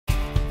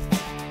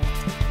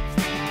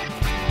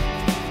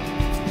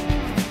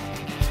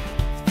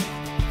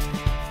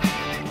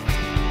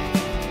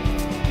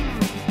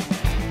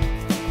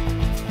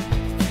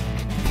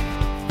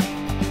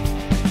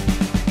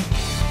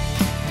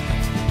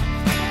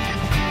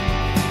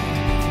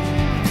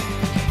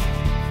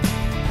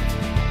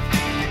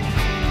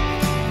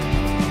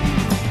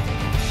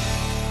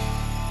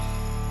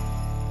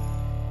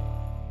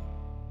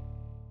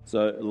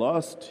So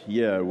last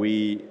year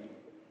we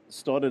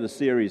started a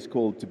series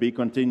called To Be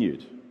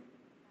Continued.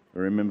 Who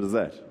remembers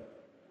that?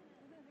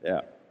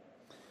 Yeah.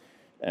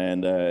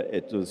 And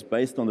it was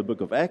based on the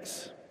book of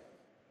Acts.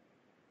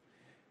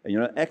 And you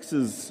know, Acts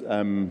is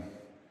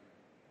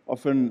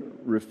often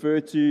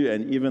referred to,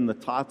 and even the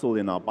title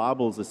in our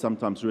Bibles is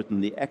sometimes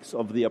written, the Acts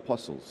of the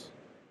Apostles.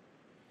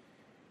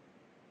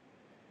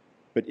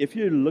 But if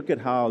you look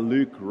at how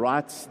Luke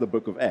writes the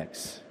book of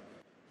Acts,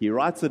 he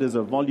writes it as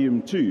a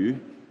volume 2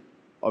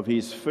 of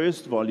his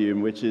first volume,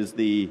 which is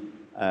the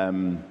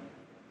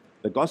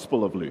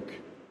Gospel of Luke.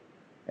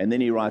 And then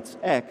he writes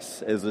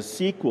Acts as a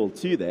sequel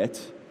to that,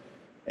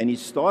 and he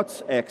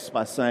starts Acts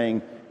by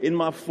saying, in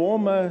my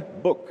former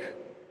book,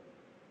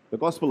 the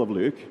Gospel of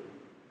Luke,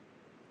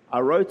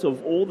 I wrote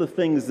of all the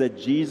things that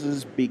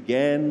Jesus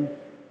began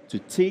to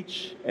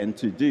teach and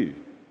to do.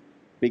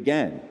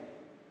 Began.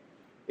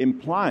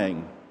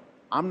 Implying,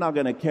 I'm now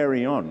going to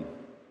carry on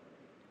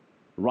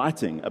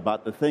writing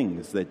about the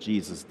things that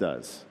Jesus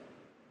does.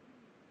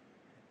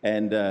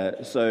 And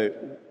so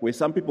where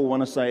some people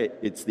want to say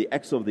it's the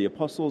Acts of the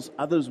Apostles,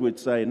 others would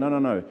say,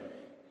 no.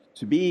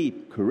 To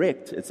be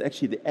correct, it's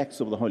actually the Acts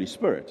of the Holy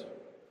Spirit.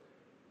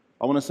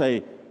 I want to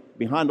say,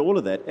 behind all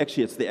of that,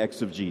 actually it's the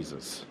Acts of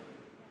Jesus.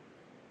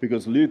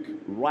 Because Luke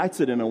writes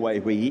it in a way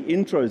where he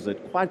intros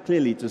it quite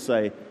clearly to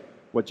say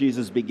what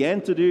Jesus began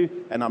to do,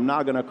 and I'm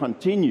now going to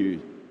continue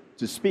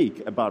to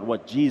speak about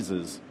what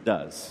Jesus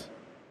does.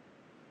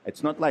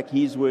 It's not like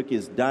his work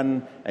is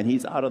done and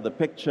he's out of the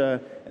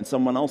picture and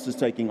someone else is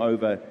taking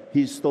over.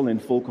 He's still in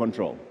full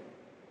control.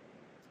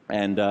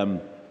 And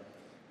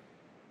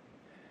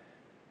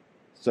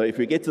so if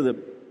we get to the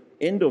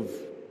end of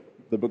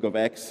the book of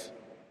Acts,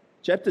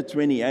 chapter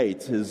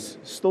 28 has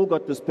still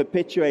got this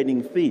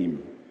perpetuating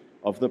theme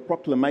of the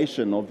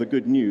proclamation of the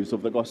good news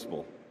of the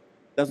gospel.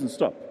 It doesn't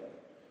stop.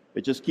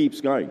 It just keeps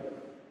going.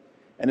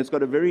 And it's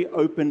got a very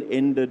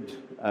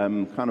open-ended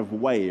kind of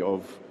way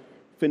of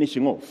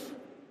finishing off.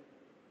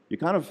 You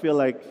kind of feel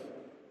like,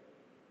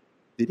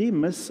 did he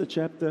miss a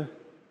chapter?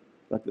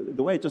 Like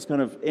the way it just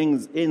kind of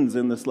ends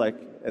in this like,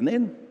 and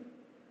then?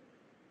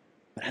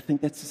 But I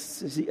think that's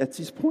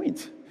his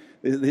point.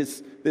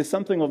 There's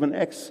something of an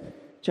Acts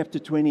chapter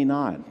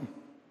 29.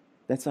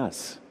 That's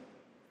us.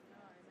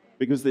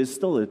 Because there's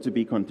still a to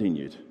be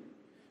continued.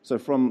 So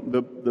from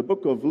the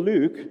book of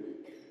Luke,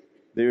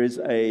 there is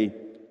a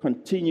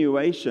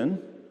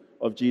continuation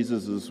of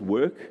Jesus'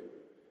 work.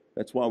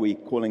 That's why we're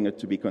calling it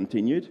to be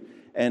continued.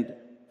 And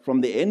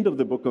from the end of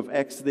the book of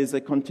Acts, there's a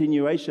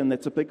continuation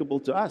that's applicable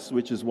to us,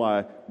 which is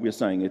why we're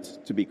saying it's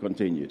to be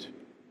continued.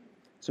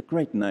 It's a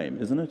great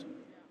name, isn't it?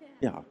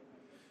 Yeah.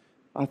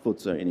 I thought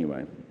so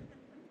anyway.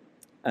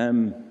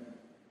 So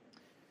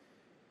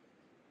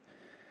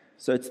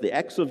it's the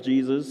Acts of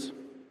Jesus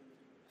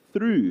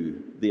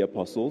through the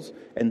apostles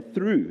and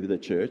through the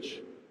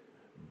church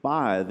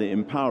by the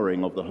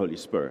empowering of the Holy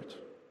Spirit.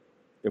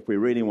 If we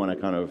really want to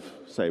kind of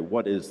say,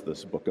 what is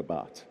this book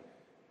about?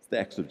 It's the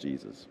Acts of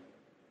Jesus.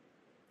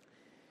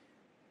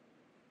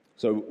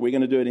 So we're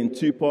going to do it in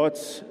 2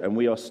 parts, and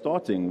we are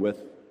starting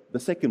with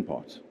the second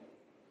part.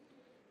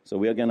 So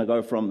we are going to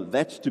go from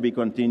that to be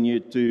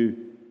continued to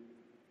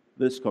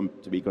this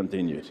to be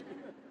continued.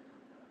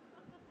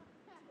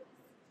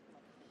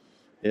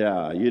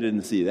 Yeah, you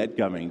didn't see that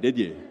coming, did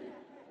you?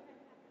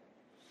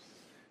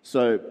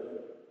 So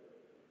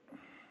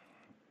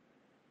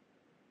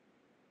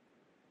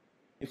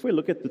if we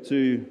look at the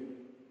 2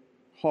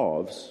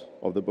 halves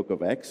of the book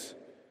of Acts,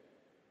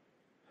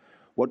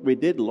 what we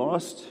did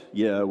last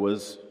year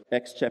was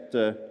Acts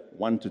chapter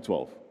 1 to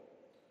 12.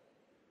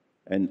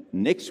 And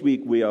next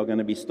week we are going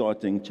to be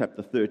starting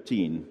chapter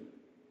 13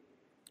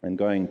 and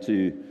going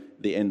to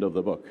the end of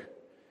the book.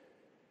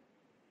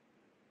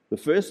 The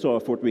first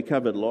half, what we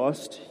covered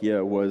last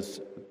year,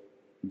 was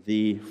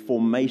the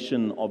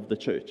formation of the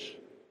church,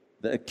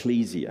 the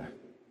ecclesia.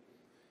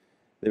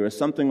 There is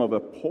something of a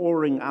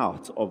pouring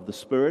out of the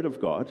Spirit of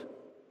God,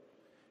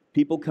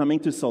 people coming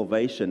to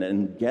salvation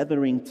and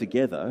gathering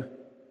together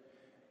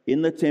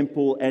in the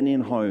temple and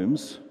in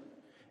homes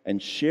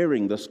and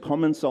sharing this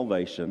common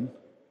salvation,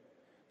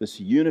 this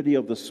unity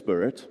of the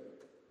Spirit.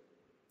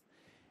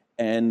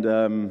 And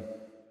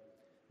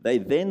they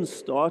then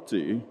start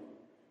to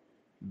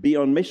be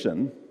on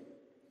mission,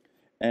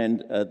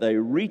 and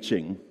they're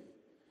reaching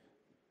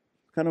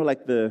kind of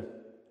like the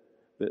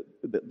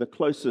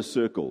closer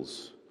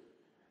circles.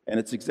 And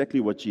it's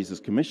exactly what Jesus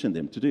commissioned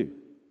them to do.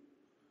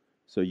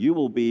 So you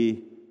will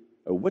be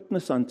a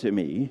witness unto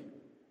me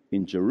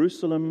in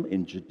Jerusalem,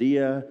 in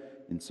Judea,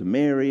 in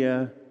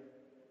Samaria.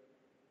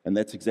 And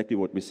that's exactly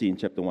what we see in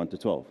chapter 1 to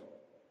 12.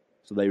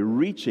 So they're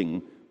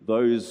reaching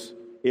those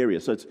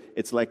areas. So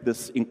it's like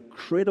this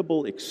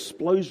incredible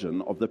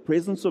explosion of the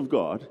presence of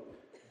God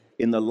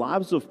in the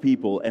lives of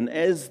people. And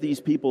as these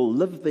people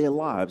live their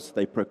lives,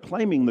 they're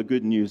proclaiming the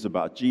good news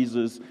about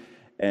Jesus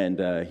and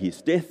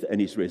his death and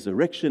his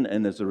resurrection,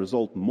 and as a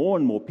result, more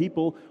and more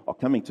people are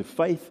coming to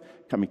faith,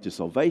 coming to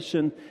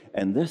salvation,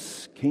 and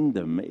this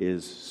kingdom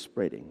is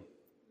spreading.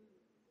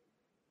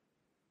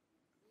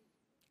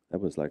 That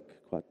was like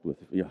quite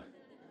yeah.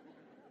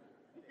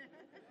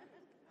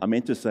 I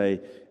meant to say,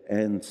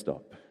 and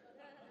stop.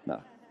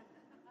 No.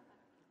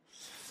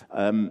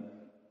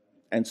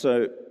 And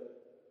so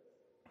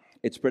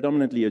it's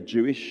predominantly a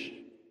Jewish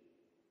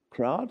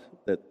crowd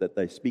that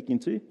they're speaking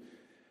to.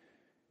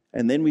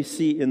 And then we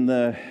see in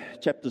the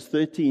chapters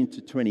 13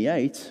 to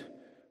 28,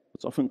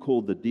 what's often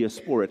called the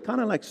diaspora. It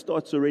kind of like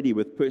starts already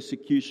with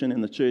persecution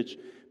in the church,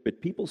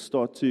 but people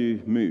start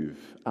to move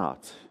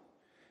out.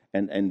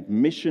 And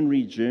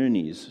missionary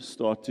journeys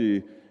start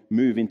to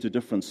move into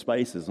different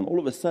spaces. And all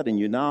of a sudden,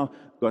 you now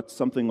got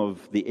something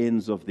of the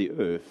ends of the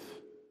earth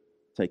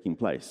taking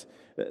place.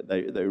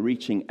 They're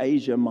reaching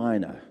Asia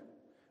Minor,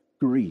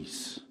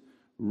 Greece,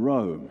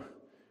 Rome,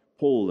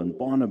 Paul and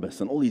Barnabas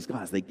and all these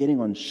guys. They're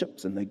getting on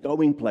ships and they're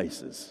going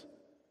places.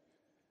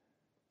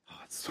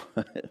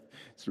 Oh,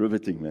 it's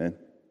riveting, man.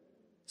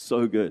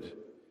 So good.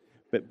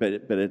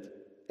 But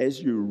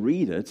as you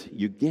read it,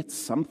 you get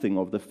something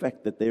of the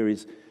fact that there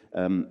is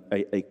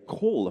a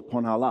call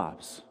upon our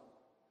lives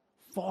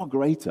far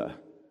greater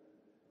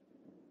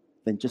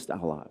than just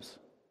our lives.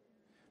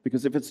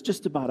 Because if it's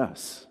just about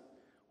us,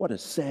 what a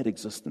sad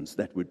existence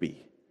that would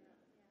be.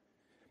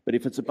 But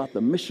if it's about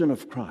the mission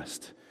of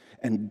Christ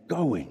and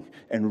going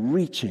and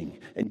reaching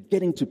and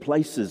getting to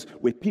places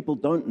where people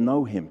don't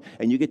know him,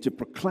 and you get to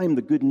proclaim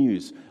the good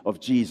news of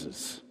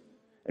Jesus,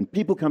 and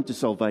people come to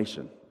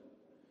salvation.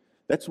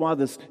 That's why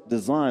this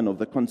design of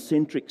the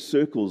concentric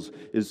circles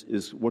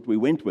is what we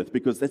went with,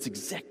 because that's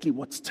exactly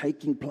what's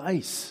taking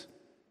place.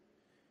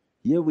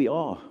 Here we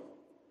are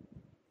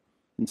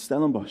in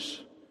Stellenbosch,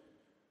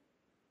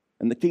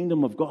 and the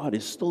kingdom of God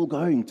is still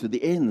going to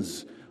the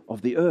ends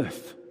of the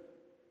earth.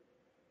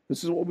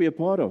 This is what we're a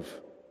part of.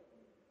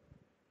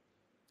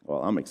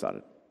 Well, I'm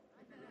excited.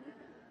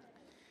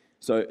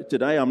 So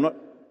today I'm not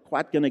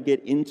quite going to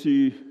get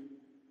into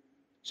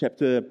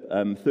chapter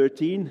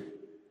 13.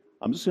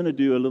 I'm just going to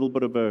do a little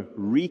bit of a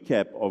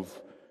recap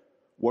of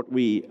what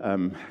we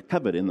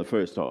covered in the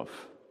first half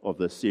of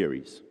this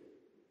series,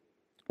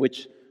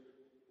 which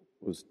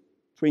was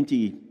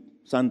 20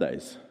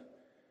 Sundays.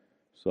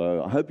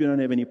 So I hope you don't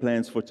have any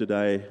plans for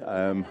today.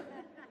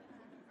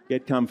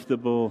 Get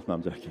comfortable. No,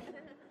 I'm joking.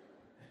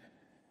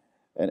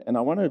 And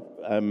I want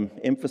to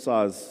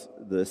emphasize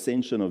the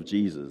ascension of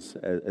Jesus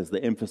as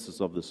the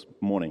emphasis of this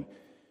morning.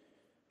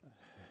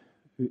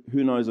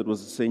 Who knows it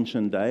was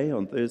Ascension Day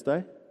on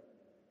Thursday?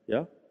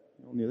 Yeah?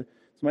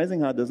 It's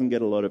amazing how it doesn't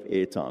get a lot of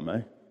airtime,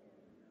 eh?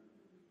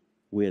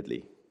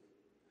 Weirdly.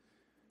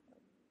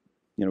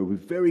 You know, we're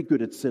very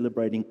good at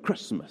celebrating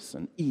Christmas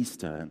and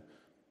Easter and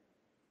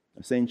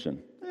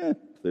Ascension.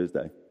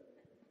 Thursday.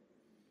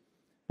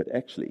 But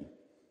actually,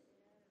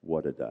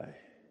 what a day.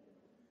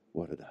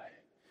 What a day.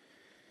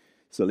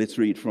 So let's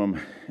read from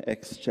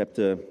Acts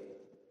chapter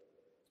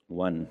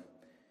 1,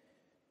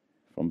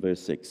 from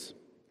verse 6. It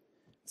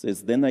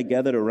says, "Then they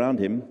gathered around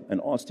him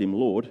and asked him,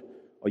 'Lord,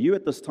 are you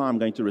at this time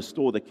going to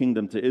restore the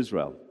kingdom to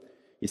Israel?'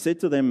 He said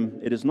to them,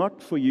 'It is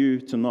not for you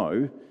to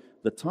know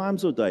the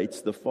times or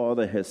dates the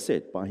Father has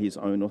set by his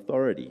own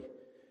authority,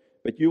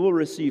 but you will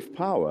receive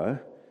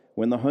power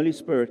when the Holy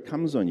Spirit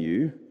comes on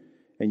you,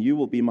 and you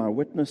will be my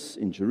witness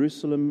in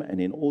Jerusalem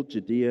and in all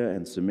Judea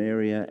and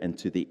Samaria and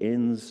to the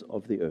ends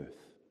of the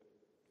earth.'"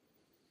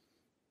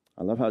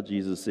 I love how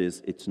Jesus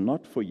says, it's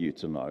not for you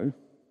to know.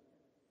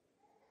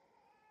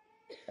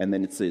 And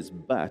then it says,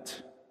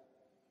 but,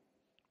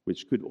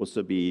 which could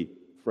also be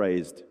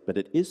phrased, but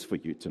it is for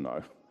you to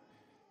know.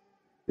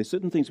 There's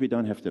certain things we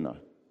don't have to know.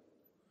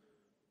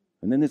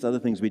 And then there's other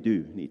things we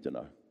do need to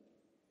know.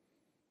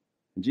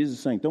 And Jesus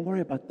is saying, don't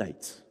worry about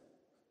dates.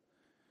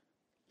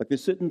 Like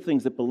there's certain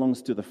things that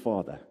belongs to the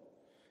Father.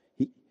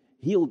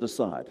 He'll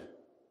decide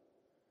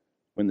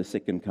when the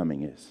second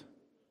coming is.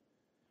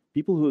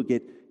 People who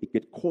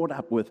get caught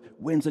up with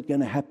when's it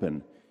going to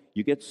happen,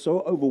 you get so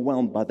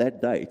overwhelmed by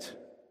that date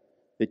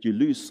that you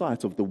lose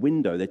sight of the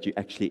window that you're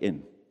actually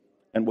in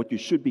and what you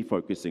should be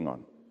focusing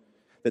on.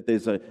 That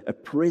there's a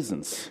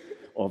presence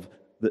of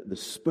the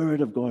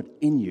Spirit of God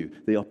in you.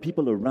 There are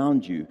people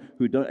around you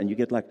who don't, and you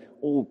get like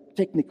all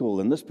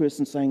technical, and this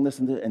person saying this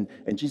and that,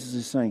 and Jesus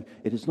is saying,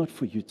 it is not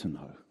for you to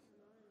know.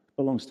 It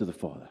belongs to the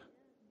Father.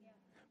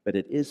 But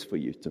it is for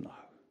you to know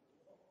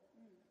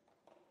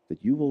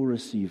that you will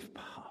receive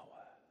power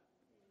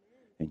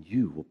and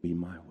you will be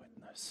my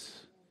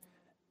witness.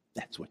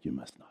 That's what you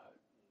must know.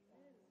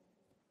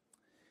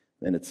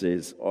 Then it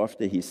says,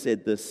 after he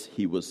said this,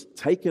 he was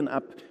taken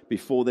up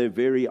before their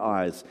very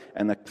eyes,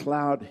 and a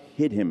cloud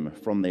hid him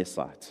from their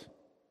sight.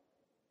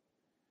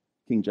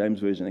 King James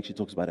Version actually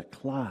talks about a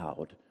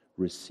cloud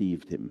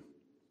received him.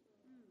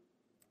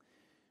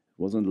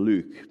 It wasn't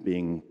Luke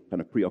being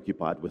kind of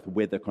preoccupied with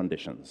weather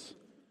conditions.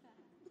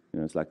 You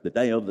know, it's like the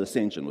day of the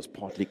ascension was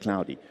partly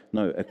cloudy.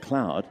 No, a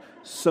cloud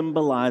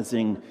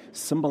symbolizing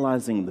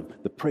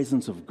the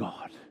presence of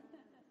God.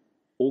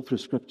 All through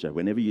Scripture,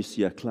 whenever you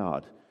see a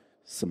cloud,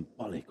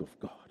 symbolic of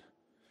God.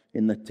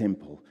 In the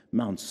temple,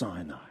 Mount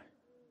Sinai,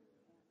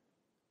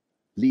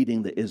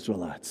 leading the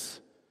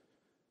Israelites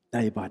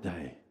day by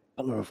day,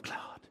 pillar of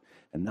cloud,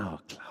 and now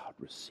a cloud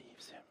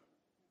receives him.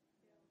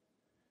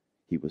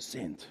 He was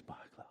sent by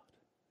a cloud,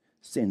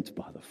 sent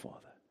by the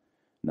Father.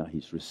 Now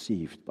he's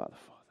received by the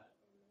Father.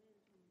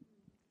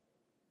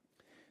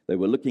 They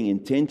were looking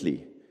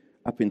intently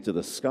up into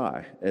the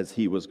sky as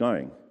he was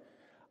going.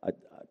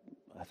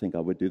 I think I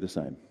would do the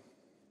same.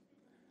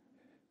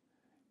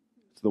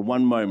 It's the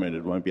one moment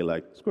it won't be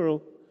like,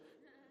 squirrel.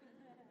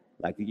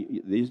 Like,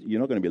 you're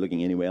not going to be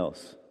looking anywhere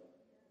else.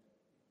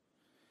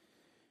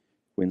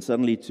 When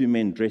suddenly two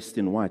men dressed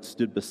in white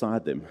stood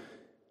beside them.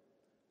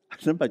 I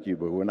don't know about you,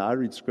 but when I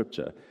read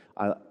scripture,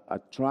 I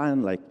try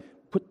and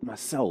put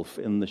myself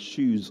in the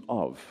shoes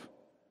of.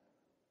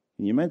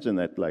 Can you imagine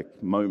that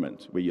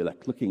moment where you're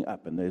looking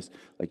up and there's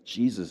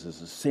Jesus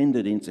has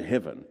ascended into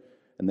heaven,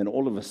 and then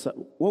all of a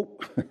sudden, whoa,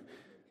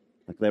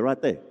 they're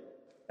right there.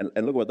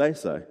 And look what they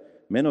say.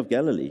 Men of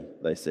Galilee,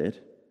 they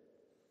said,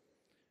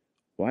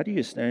 why do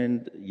you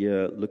stand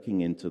here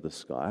looking into the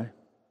sky?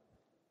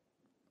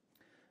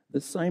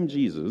 This same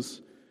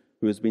Jesus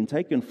who has been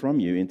taken from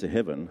you into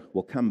heaven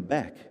will come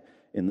back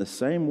in the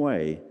same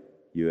way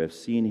you have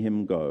seen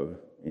him go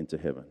into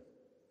heaven.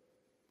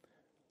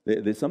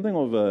 There's something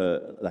of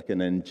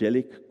an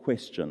angelic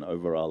question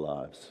over our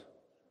lives.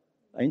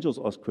 Angels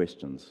ask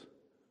questions.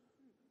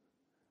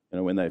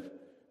 When they've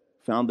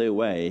found their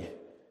way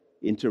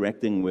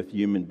interacting with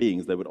human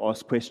beings, they would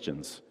ask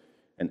questions.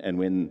 And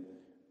when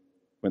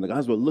the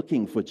guys were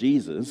looking for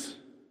Jesus,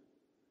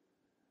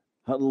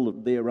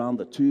 huddled there around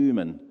the tomb,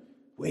 and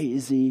where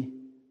is he? You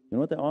know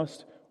what they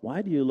asked?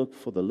 Why do you look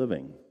for the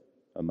living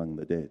among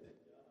the dead?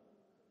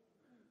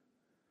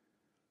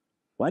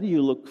 Why do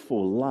you look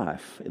for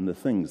life in the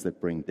things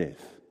that bring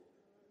death?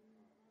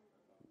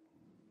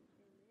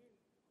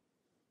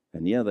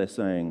 And yeah, they're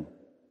saying,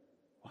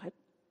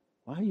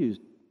 why are you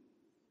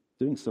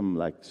doing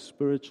some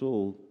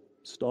spiritual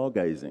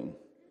stargazing?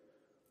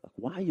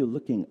 Why are you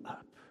looking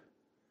up?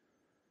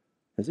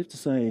 As if to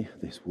say,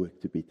 there's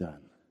work to be done.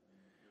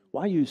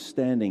 Why are you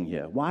standing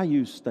here? Why are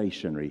you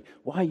stationary?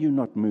 Why are you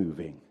not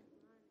moving?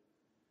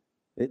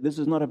 This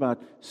is not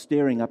about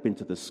staring up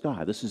into the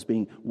sky. This is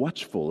being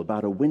watchful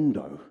about a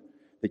window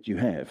that you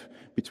have.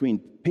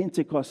 Between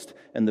Pentecost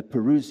and the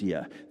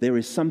Parousia, there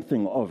is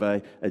something of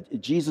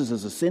Jesus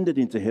has ascended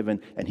into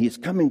heaven and he is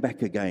coming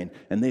back again,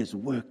 and there's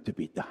work to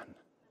be done.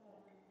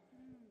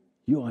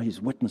 You are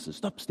his witnesses.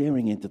 Stop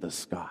staring into the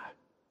sky.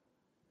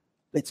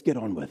 Let's get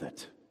on with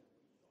it.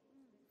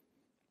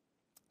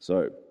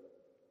 So,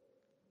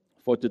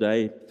 for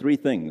today, 3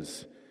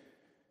 things.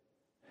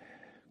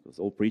 Because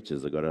all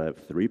preachers have got to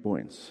have 3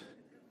 points.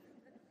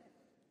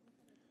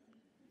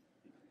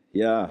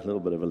 Yeah, a little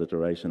bit of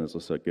alliteration is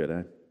also good,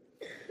 eh?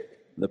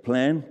 The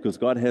plan, because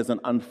God has an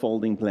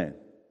unfolding plan.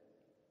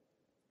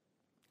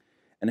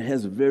 And it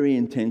has a very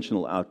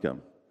intentional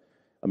outcome.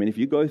 I mean, if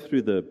you go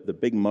through the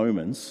big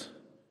moments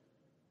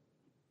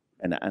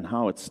and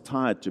how it's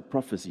tied to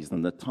prophecies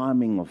and the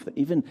timing of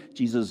even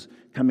Jesus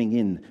coming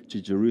in to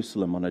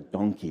Jerusalem on a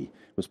donkey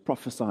was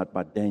prophesied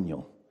by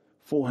Daniel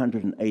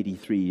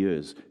 483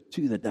 years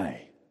to the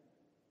day.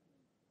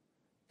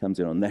 Comes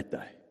in on that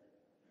day.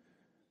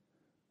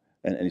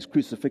 And his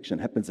crucifixion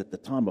happens at the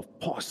time of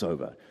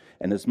Passover.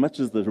 And as much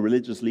as the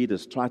religious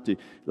leaders try to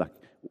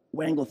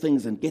wangle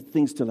things and get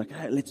things to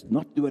hey, let's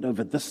not do it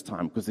over this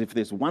time, because if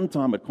there's one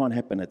time it can't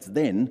happen, it's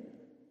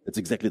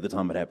exactly the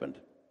time it happened.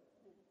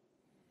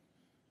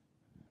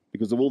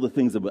 Because of all the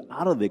things that were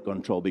out of their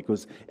control,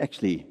 because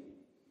actually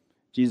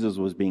Jesus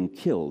was being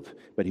killed,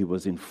 but he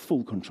was in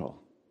full control.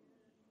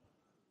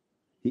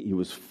 He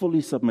was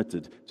fully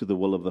submitted to the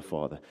will of the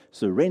Father,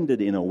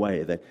 surrendered in a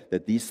way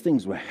that these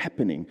things were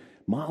happening,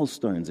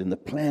 milestones in the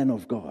plan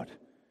of God,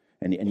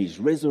 and his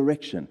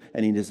resurrection,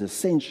 and in his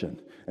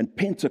ascension, and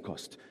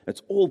Pentecost.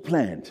 It's all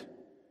planned.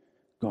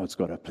 God's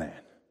got a plan.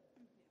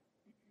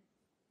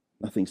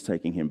 Nothing's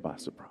taking him by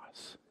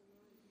surprise.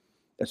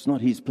 It's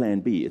not his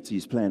plan B, it's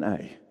his plan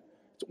A.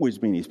 It's always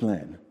been his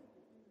plan.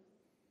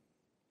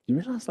 You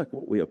realize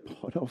what we are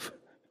part of?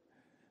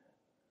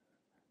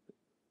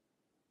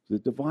 The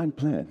divine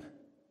plan.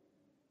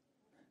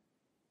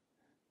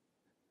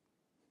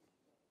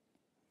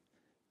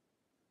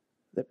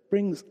 That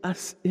brings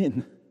us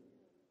in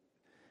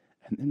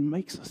and then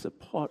makes us a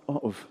part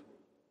of.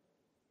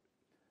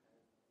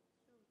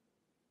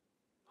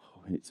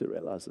 Oh, we need to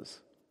realize this.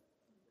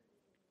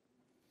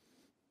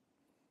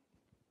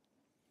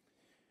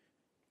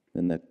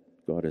 And that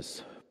God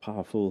is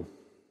powerful.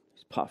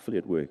 He's powerfully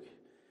at work.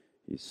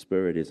 His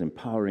Spirit is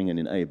empowering and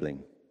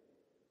enabling.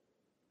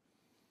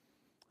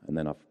 And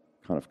then I've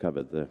kind of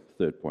covered the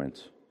third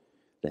point,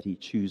 that he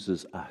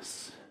chooses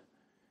us.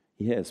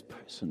 He has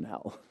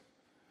personnel.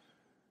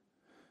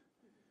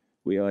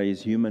 We are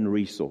his human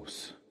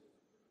resource.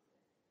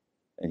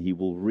 And he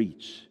will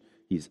reach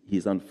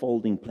his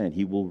unfolding plan.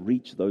 He will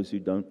reach those who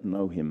don't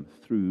know him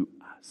through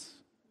us.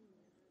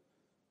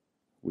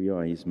 We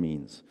are his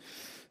means.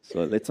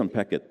 So let's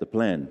unpack it. The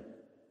plan.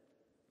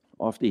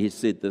 After he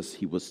said this,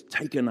 he was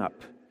taken up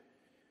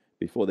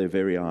before their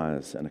very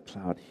eyes, and a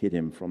cloud hid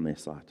him from their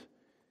sight.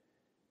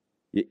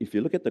 If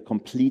you look at the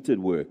completed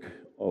work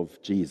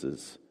of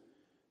Jesus,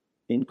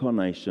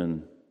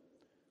 incarnation,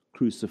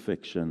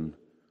 crucifixion,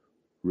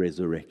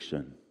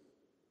 resurrection.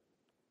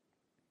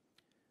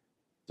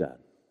 Done.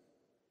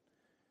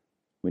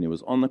 When he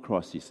was on the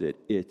cross, he said,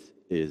 "It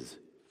is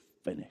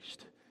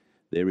finished.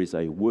 There is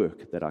a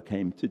work that I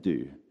came to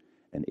do,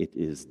 and it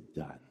is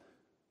done.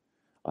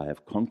 I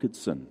have conquered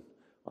sin.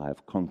 I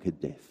have conquered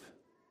death."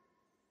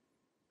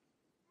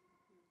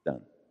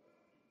 Done.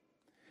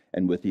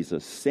 And with his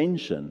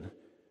ascension,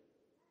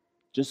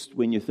 just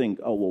when you think,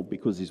 oh, well,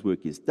 because his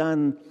work is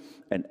done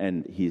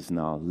and he's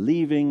now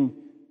leaving,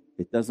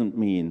 it doesn't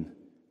mean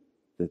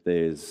that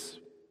there's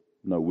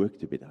no work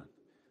to be done.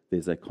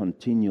 There's a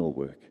continual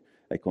work,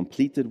 a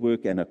completed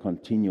work and a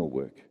continual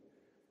work.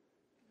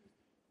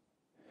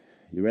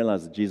 You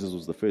realize that Jesus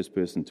was the first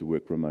person to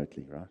work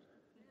remotely, right?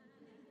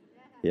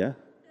 Yeah?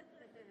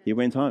 He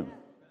went home.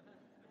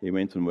 He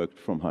went and worked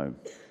from home.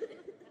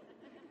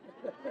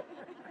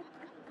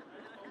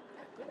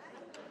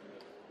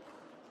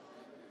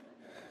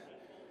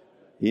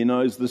 He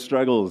knows the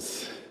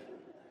struggles.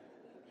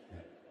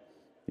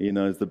 He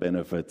knows the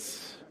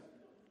benefits.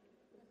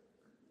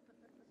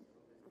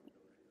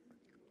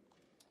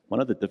 One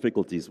of the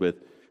difficulties with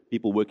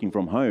people working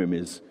from home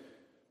is,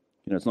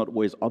 it's not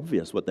always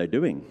obvious what they're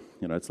doing.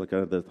 It's like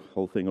the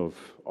whole thing of,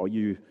 are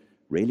you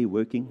really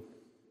working?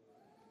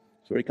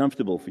 It's very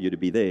comfortable for you to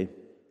be there.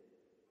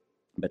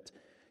 But,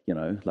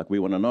 we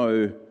want to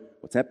know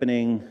what's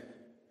happening.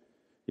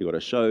 You've got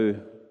to show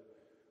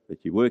that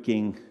you're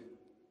working.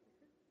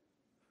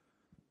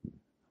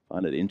 I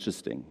find it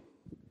interesting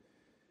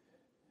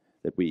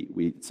that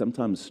we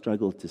sometimes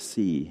struggle to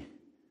see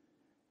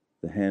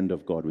the hand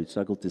of God. We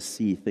struggle to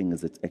see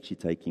things that's actually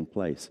taking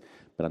place.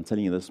 But I'm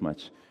telling you this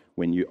much.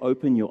 When you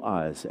open your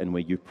eyes and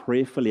when you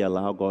prayerfully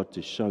allow God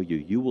to show you,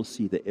 you will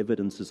see the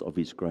evidences of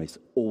His grace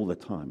all the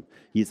time.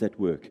 He's at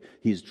work.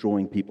 He's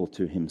drawing people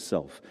to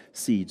Himself.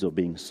 Seeds are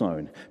being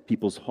sown.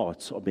 People's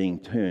hearts are being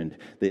turned.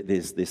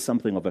 There's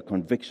something of a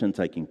conviction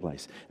taking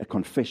place, a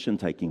confession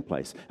taking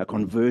place, a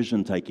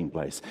conversion taking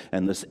place.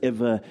 And this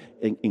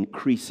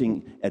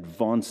ever-increasing,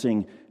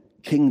 advancing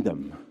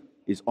kingdom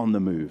is on the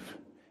move.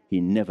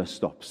 He never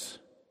stops.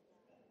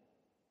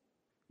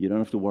 You don't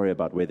have to worry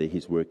about whether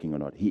He's working or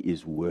not. He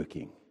is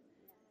working.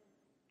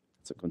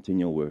 It's a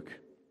continual work.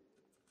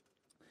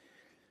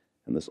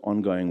 And this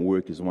ongoing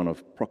work is one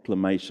of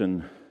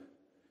proclamation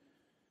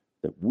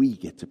that we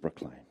get to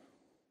proclaim.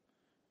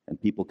 And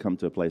people come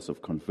to a place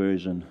of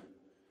conversion.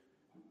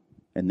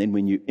 And then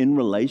when you're in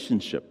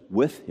relationship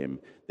with Him,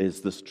 there's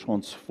this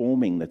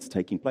transforming that's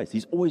taking place.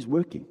 He's always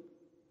working.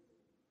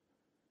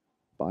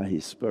 By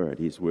His Spirit,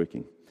 He's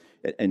working.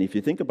 And if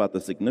you think about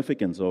the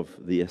significance of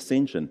the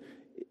ascension,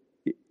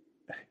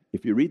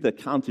 if you read the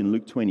account in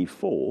Luke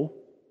 24,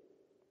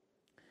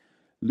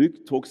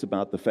 Luke talks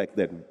about the fact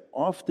that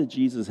after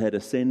Jesus had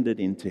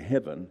ascended into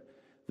heaven,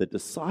 the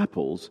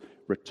disciples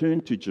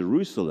returned to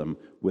Jerusalem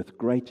with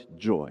great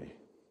joy.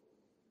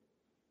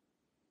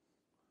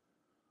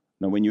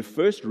 Now, when you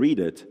first read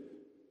it,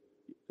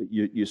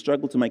 you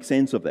struggle to make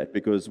sense of that,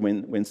 because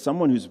when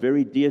someone who's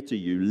very dear to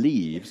you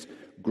leaves,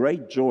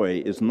 great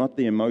joy is not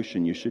the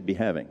emotion you should be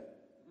having.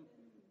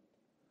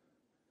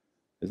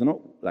 Is it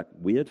not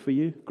weird for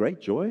you? Great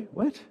joy?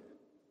 What?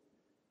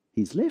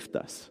 He's left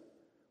us.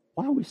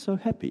 Why are we so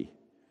happy?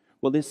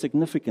 Well, there's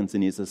significance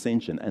in His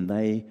ascension, and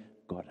they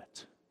got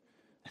it.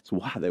 That's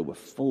why they were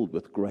filled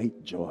with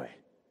great joy.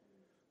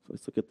 So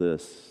let's look at the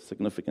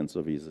significance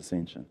of His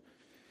ascension.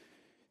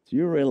 Do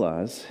you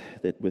realize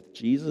that with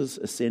Jesus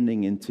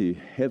ascending into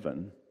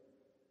heaven,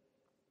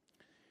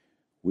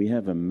 we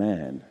have a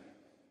man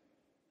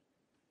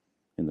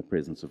in the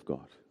presence of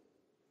God?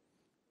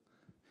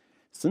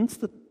 Since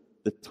the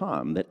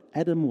time that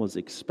Adam was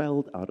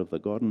expelled out of the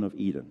Garden of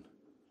Eden,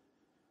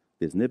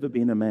 there's never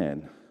been a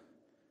man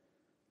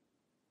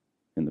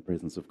in the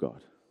presence of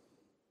God.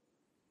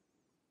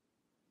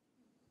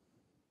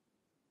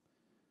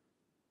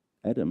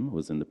 Adam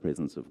was in the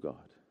presence of God.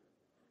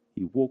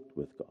 He walked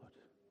with God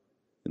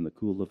in the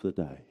cool of the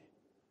day.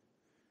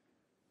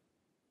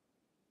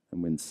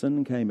 And when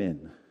sin came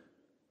in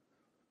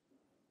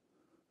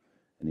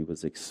and he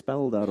was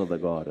expelled out of the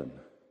garden,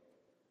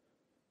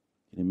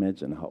 you can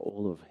imagine how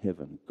all of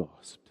heaven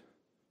gasped.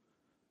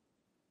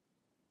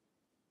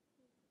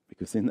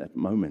 Because in that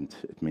moment,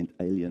 it meant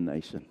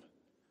alienation.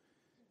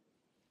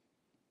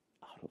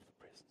 Out of the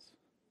presence.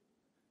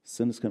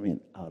 Sin is coming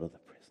in out of the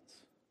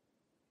presence.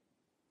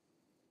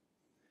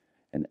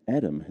 And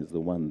Adam is the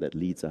one that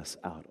leads us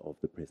out of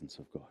the presence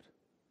of God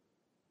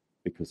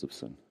because of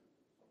sin.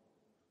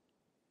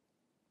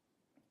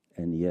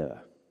 And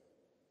a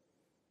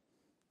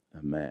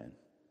man,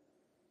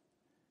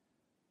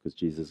 because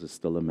Jesus is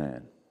still a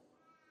man,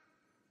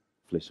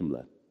 flesh and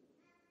blood.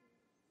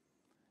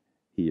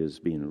 He has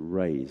been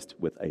raised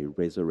with a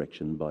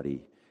resurrection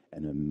body,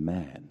 and a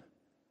man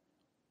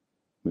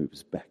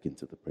moves back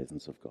into the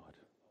presence of God.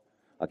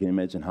 I can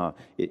imagine how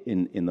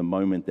in the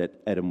moment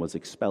that Adam was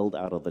expelled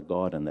out of the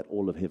garden, that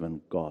all of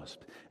heaven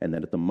gasped, and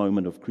that at the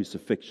moment of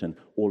crucifixion,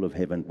 all of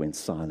heaven went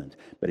silent.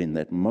 But in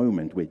that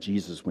moment where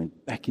Jesus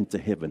went back into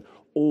heaven,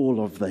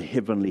 all of the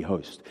heavenly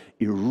host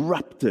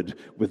erupted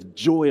with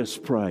joyous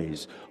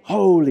praise.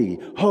 Holy,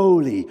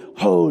 holy,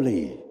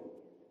 holy.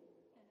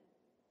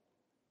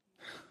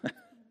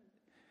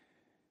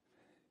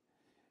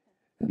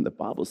 And the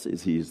Bible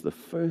says he is the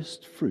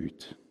first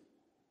fruit.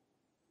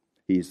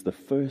 He is the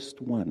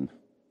first one.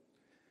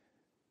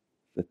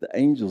 That the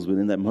angels would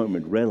in that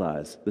moment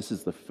realize this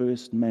is the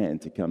first man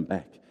to come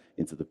back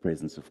into the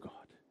presence of God.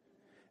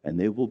 And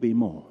there will be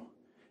more.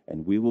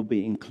 And we will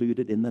be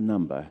included in the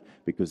number,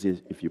 because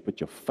if you put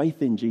your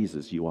faith in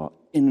Jesus, you are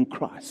in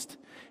Christ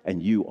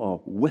and you are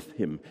with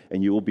him,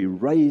 and you will be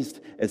raised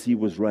as he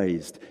was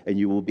raised, and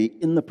you will be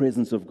in the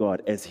presence of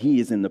God as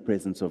he is in the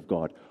presence of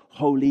God.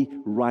 Holy,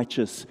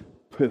 righteous,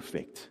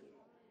 perfect.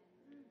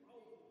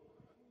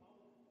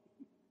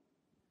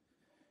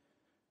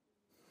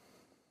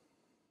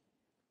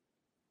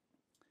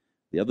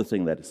 The other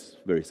thing that is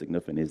very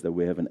significant is that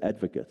we have an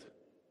advocate.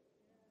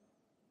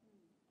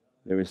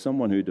 There is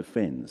someone who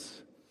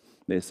defends.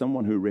 There's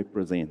someone who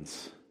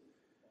represents.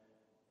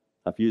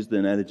 I've used the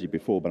analogy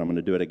before, but I'm going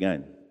to do it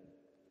again.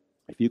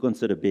 If you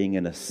consider being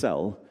in a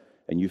cell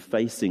and you're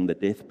facing the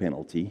death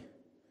penalty,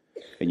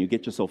 and you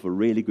get yourself a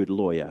really good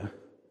lawyer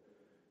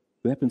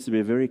who happens to be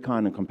a very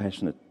kind and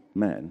compassionate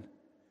man,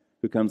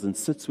 who comes and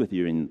sits with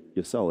you in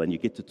your cell, and you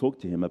get to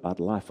talk to him about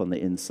life on the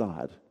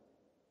inside.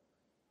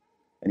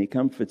 And he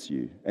comforts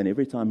you, and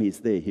every time he's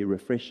there, he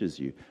refreshes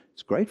you.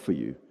 It's great for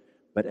you,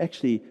 but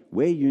actually,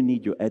 where you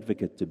need your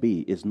advocate to be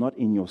is not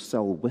in your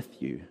cell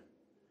with you.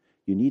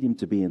 You need him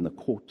to be in the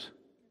court,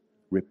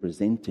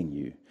 representing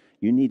you.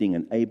 You're needing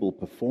an able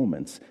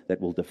performance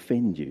that will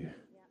defend you.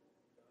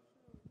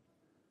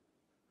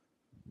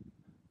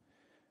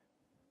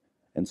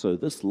 And so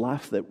this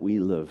life that we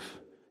live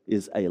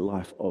is a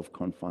life of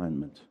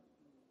confinement.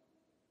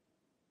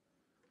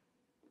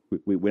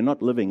 We're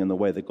not living in the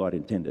way that God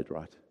intended,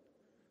 right?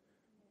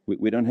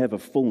 We don't have a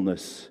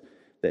fullness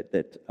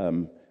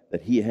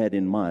that he had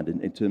in mind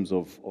in terms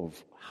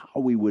of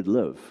how we would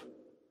live.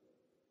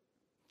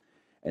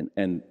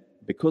 And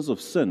because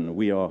of sin,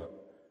 we are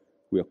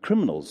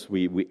criminals.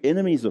 We're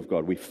enemies of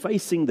God. We're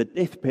facing the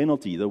death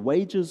penalty. The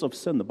wages of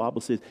sin, the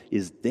Bible says,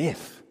 is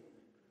death.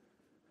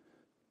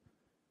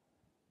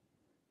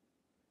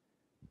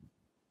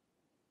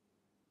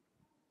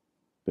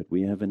 But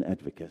we have an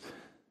advocate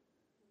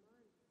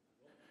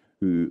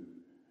who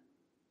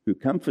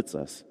comforts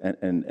us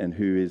and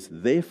who is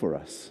there for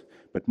us.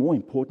 But more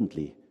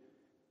importantly,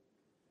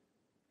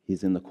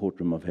 he's in the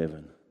courtroom of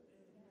heaven.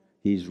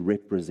 He's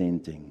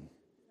representing.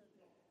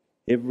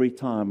 Every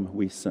time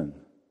we sin,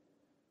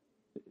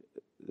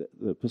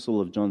 the Epistle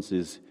of John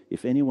says,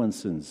 if anyone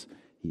sins,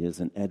 he is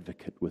an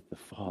advocate with the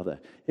Father.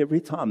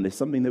 Every time there's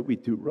something that we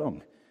do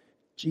wrong,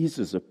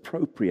 Jesus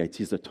appropriates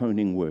his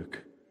atoning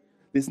work.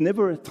 There's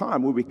never a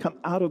time where we come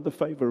out of the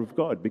favor of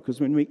God,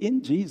 because when we're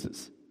in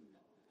Jesus,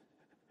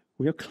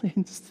 we are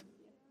cleansed.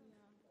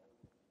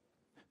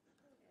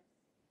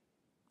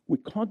 We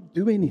can't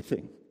do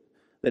anything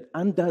that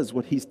undoes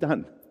what he's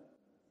done.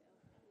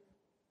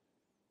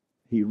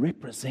 He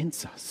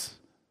represents us.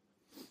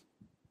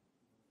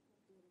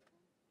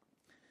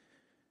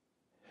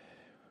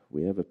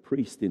 We have a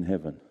priest in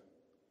heaven.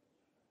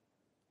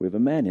 We have a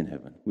man in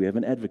heaven. We have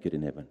an advocate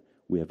in heaven.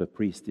 We have a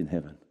priest in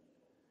heaven.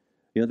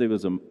 You know, there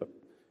was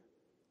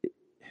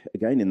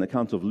again in the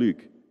account of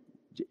Luke,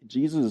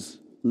 Jesus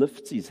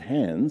lifts his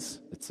hands,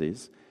 it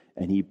says,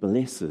 and he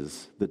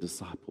blesses the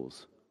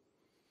disciples.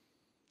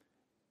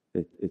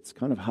 It's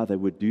kind of how they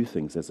would do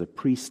things, as a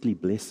priestly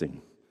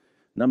blessing.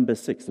 Number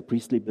 6, the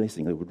priestly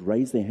blessing. They would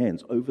raise their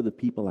hands over the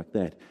people like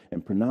that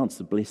and pronounce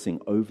the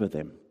blessing over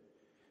them.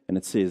 And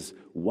it says,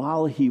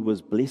 while he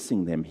was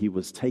blessing them, he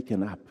was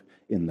taken up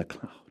in the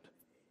cloud.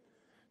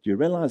 Do you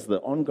realize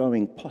the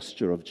ongoing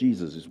posture of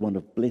Jesus is one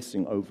of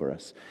blessing over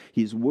us?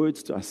 His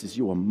words to us is,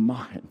 you are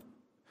mine.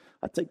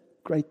 I take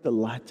great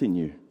delight in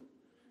you.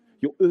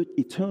 Your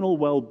eternal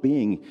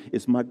well-being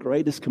is my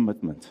greatest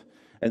commitment,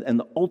 and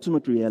the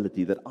ultimate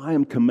reality that I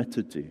am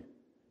committed to.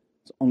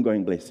 It's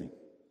ongoing blessing.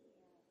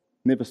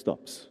 Never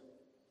stops.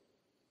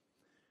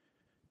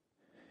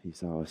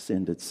 He's our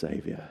ascended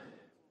Savior.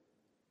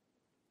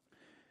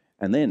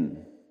 And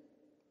then,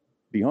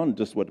 beyond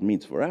just what it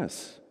means for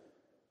us,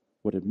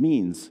 what it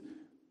means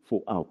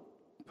for our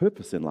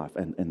purpose in life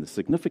and the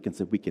significance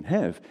that we can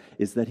have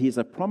is that he's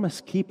a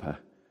promise keeper.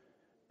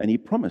 And he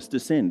promised to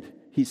send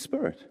his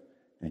Spirit,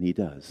 and he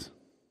does.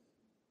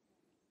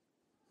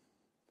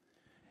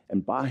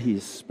 And by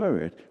his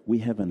Spirit, we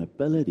have an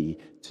ability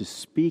to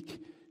speak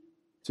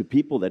to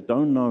people that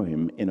don't know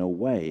him in a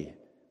way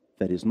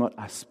that is not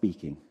us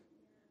speaking,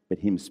 but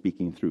him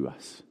speaking through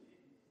us.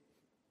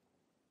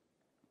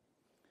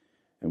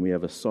 And we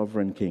have a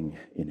sovereign King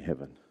in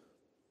heaven.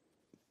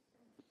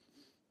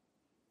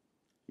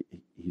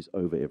 He's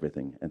over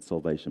everything, and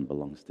salvation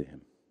belongs to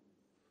him.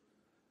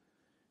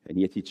 And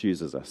yet he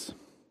chooses us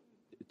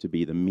to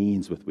be the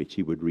means with which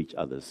he would reach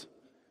others.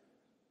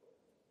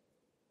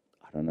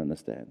 I don't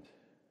understand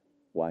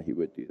why he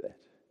would do that.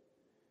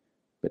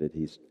 But it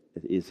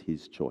is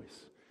his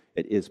choice.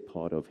 It is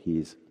part of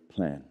his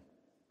plan.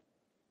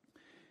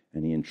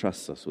 And he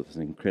entrusts us with this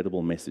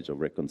incredible message of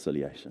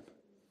reconciliation.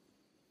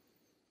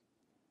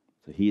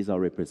 So he is our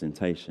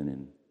representation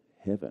in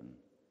heaven.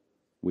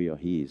 We are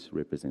his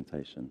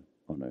representation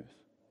on earth.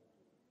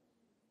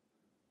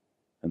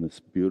 And this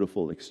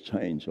beautiful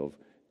exchange of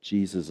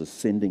Jesus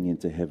ascending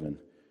into heaven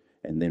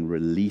and then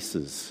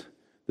releases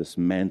this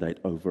mandate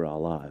over our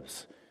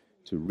lives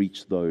to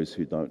reach those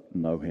who don't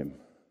know him.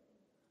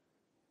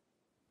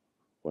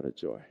 What a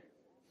joy.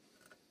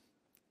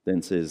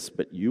 Then says,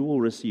 but you will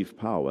receive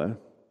power.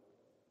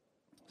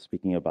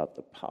 Speaking about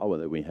the power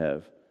that we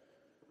have,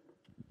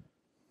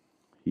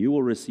 you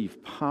will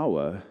receive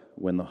power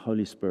when the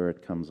Holy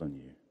Spirit comes on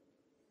you.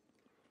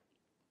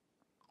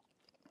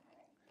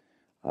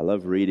 I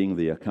love reading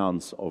the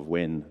accounts of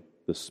when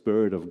the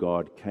Spirit of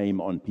God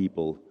came on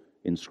people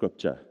in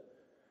Scripture.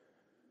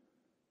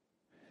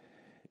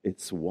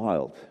 It's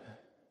wild.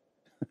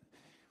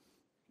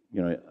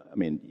 You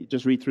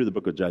just read through the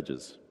book of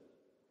Judges.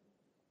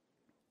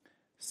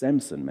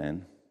 Samson,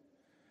 man,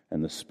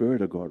 and the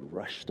Spirit of God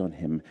rushed on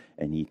him,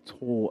 and he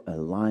tore a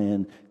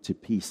lion to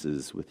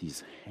pieces with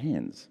his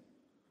hands.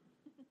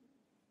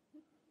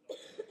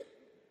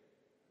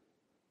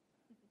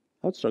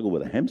 I'd struggle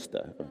with a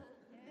hamster.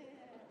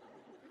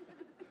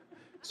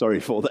 Sorry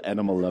for all the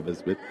animal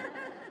lovers, but...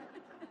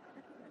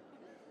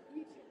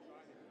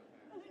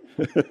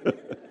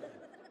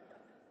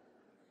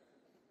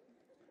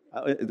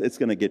 It's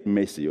going to get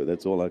messy,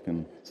 that's all I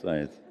can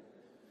say.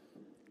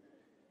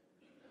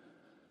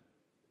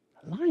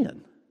 A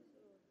lion.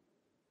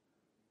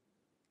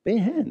 Bare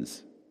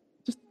hands.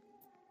 Just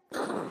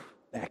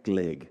back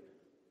leg,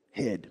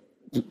 head.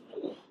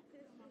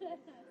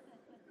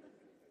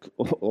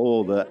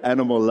 All the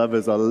animal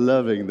lovers are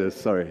loving this.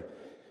 Sorry.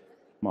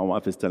 My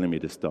wife is telling me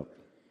to stop.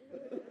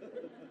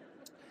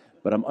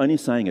 But I'm only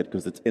saying it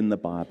because it's in the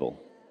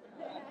Bible.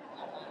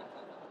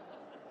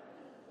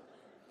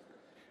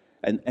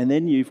 And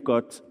then you've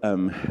got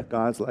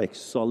guys like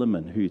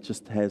Solomon, who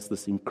just has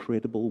this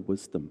incredible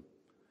wisdom.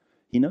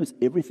 He knows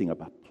everything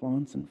about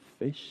plants and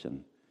fish.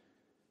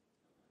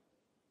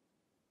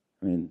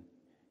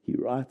 He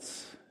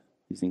writes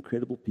these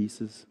incredible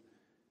pieces.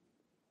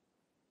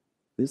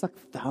 There's like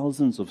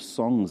thousands of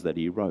songs that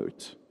he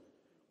wrote.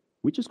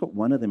 We just got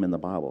one of them in the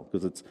Bible,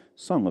 because it's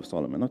Song of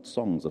Solomon, not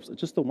Songs of Solomon,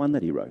 just the one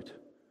that he wrote. I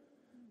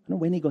don't know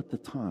when he got the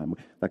time.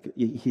 Like,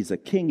 he's a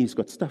king, he's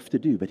got stuff to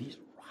do, but he's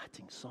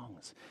writing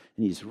songs,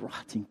 and he's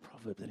writing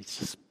proverbs, and it's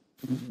just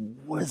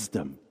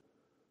wisdom.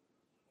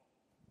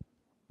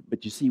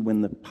 But you see,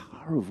 when the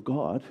power of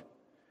God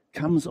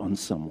comes on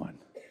someone,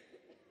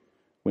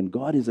 when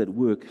God is at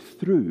work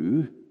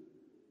through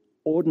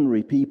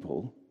ordinary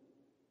people,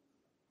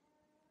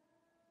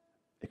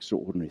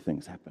 extraordinary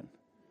things happen.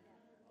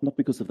 Not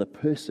because of the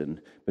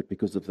person, but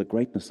because of the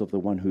greatness of the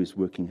one who is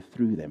working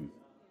through them.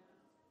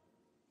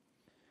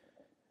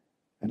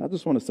 And I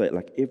just want to say,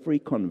 like, every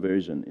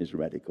conversion is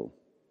radical.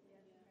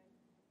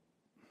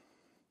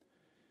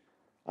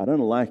 I don't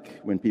like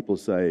when people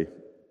say,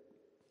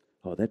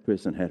 oh, that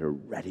person had a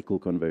radical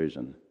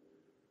conversion.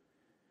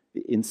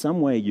 In some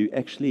way, you're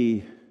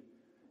actually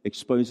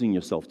exposing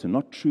yourself to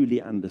not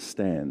truly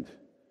understand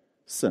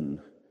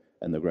sin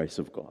and the grace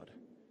of God.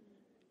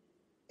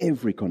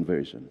 Every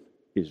conversion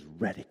is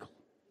radical.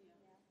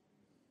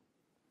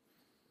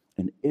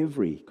 And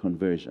every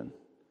conversion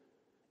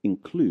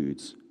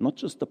includes not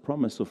just the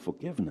promise of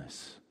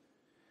forgiveness,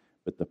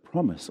 but the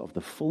promise of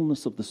the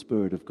fullness of the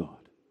Spirit of God.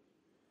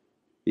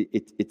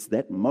 It's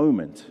that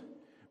moment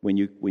when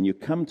you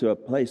come to a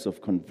place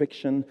of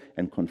conviction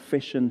and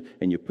confession,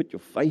 and you put your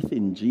faith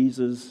in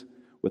Jesus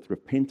with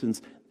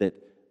repentance, that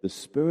the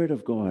Spirit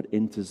of God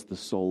enters the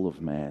soul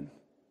of man,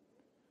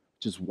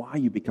 which is why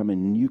you become a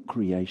new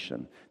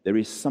creation. There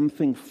is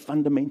something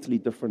fundamentally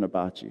different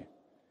about you.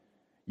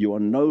 You are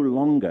no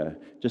longer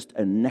just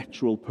a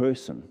natural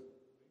person.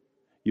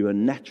 You're a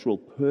natural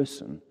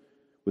person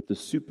with the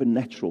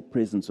supernatural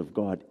presence of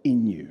God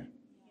in you.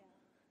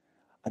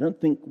 I don't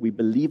think we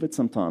believe it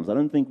sometimes. I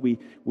don't think we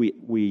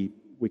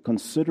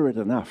consider it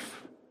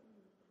enough.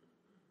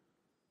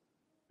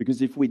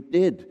 Because if we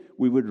did,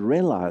 we would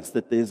realize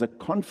that there's a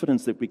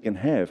confidence that we can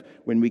have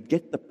when we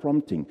get the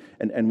prompting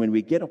and when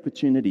we get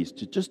opportunities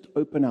to just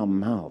open our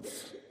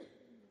mouths.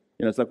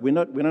 It's like we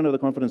don't have the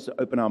confidence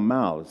to open our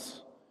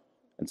mouths,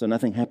 and so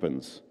nothing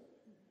happens.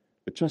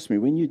 But trust me,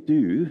 when you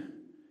do,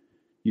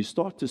 you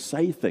start to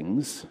say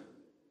things.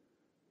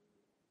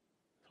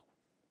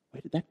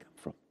 Where did that come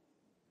from?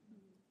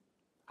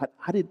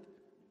 How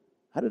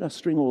did I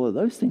string all of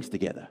those things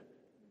together?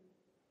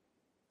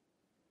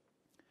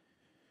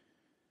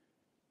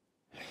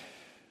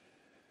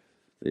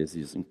 There's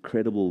these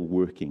incredible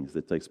workings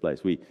that takes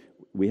place.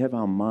 We have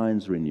our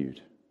minds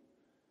renewed.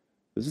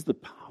 This is the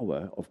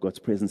power of God's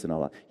presence in our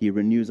life. He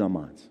renews our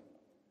minds.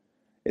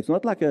 It's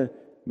not like a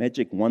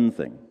magic one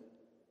thing.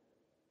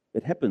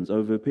 It happens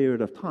over a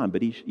period of time,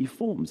 but He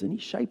forms and He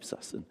shapes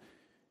us. And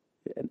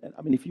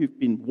I mean, if you've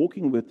been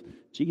walking with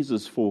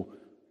Jesus for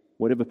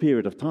whatever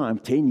period of time,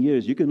 10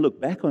 years, you can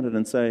look back on it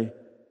and say,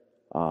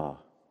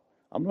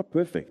 I'm not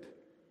perfect,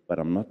 but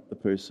I'm not the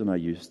person I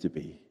used to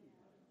be.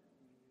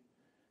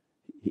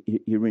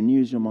 He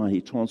renews your mind.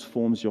 He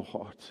transforms your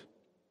heart.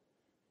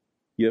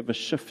 You have a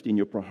shift in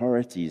your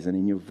priorities and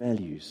in your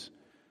values.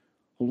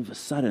 All of a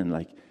sudden,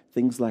 like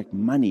things like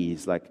money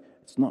is like,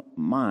 it's not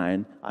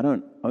mine. I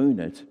don't own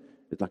it.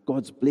 It's like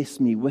God's blessed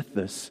me with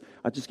this.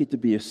 I just get to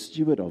be a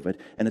steward of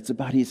it. And it's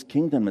about His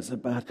kingdom. It's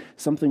about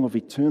something of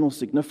eternal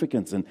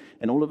significance. And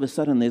all of a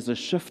sudden, there's a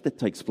shift that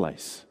takes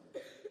place.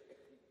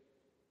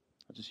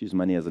 I'll just use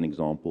money as an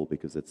example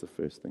because it's the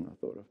first thing I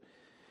thought of.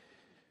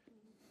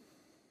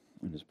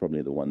 And it's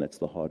probably the one that's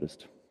the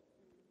hardest.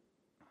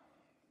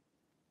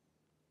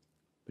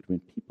 But when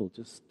people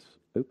just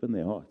open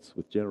their hearts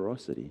with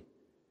generosity,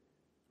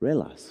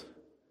 realize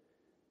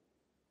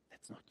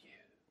that's not you.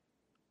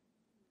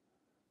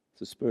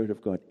 It's the Spirit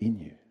of God in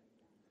you.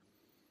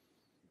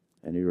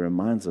 And He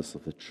reminds us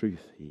of the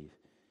truth.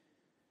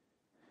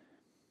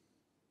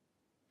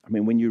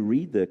 When you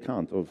read the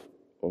account of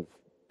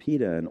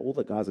Peter and all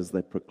the guys as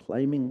they're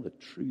proclaiming the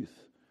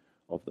truth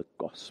of the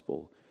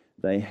gospel,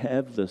 they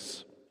have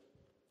this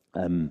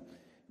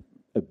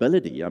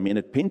ability.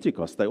 At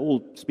Pentecost, they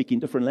all speak in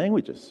different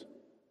languages.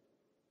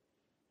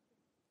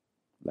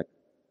 Like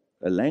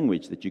a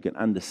language that you can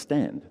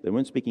understand. They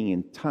weren't speaking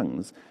in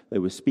tongues, they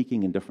were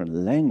speaking in different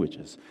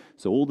languages.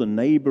 So all the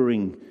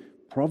neighboring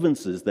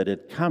provinces that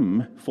had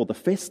come for the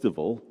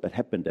festival that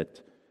happened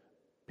at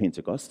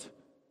Pentecost,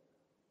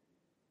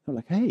 they're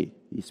like, hey,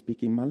 he's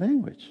speaking my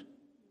language.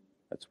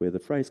 That's where the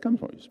phrase comes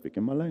from, you're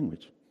speaking my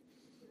language.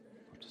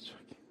 I'm just joking.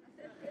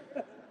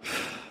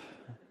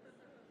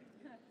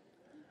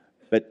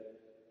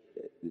 But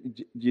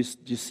do you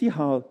see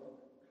how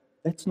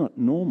that's not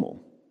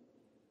normal?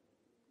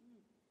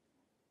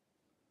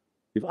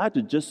 If I had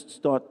to just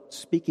start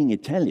speaking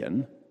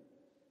Italian,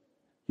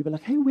 you'd be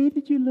like, hey, where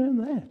did you learn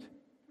that?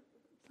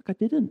 It's like, I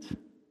didn't.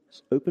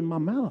 Just opened my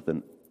mouth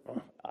and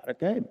out it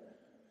came.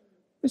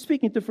 They're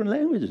speaking different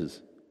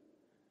languages.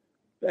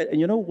 And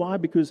you know why?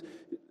 Because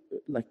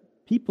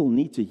people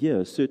need to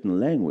hear a certain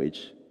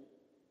language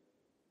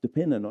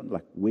depending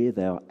on where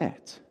they are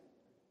at.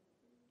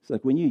 It's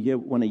like when you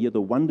want to hear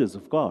the wonders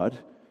of God,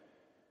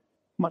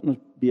 it might not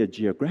be a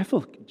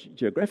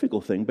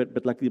geographical thing, but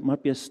it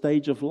might be a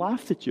stage of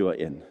life that you are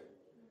in.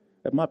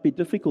 It might be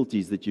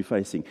difficulties that you're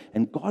facing.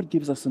 And God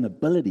gives us an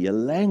ability, a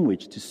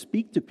language to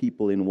speak to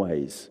people in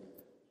ways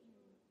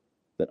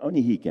that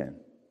only He can.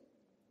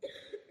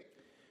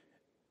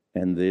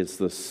 And there's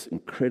this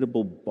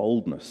incredible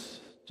boldness,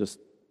 just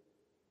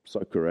so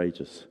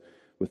courageous,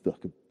 with a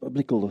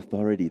biblical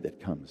authority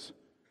that comes.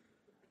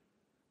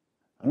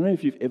 I don't know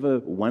if you've ever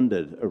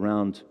wondered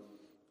around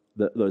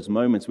those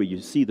moments where you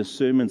see the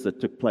sermons that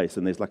took place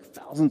and there's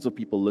thousands of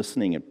people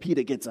listening and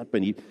Peter gets up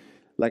and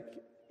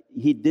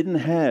he didn't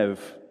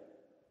have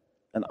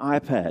an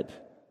iPad.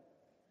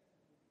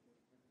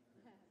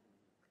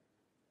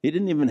 He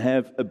didn't even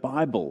have a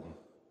Bible.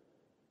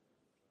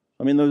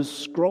 Those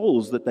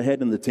scrolls that they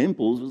had in the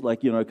temples was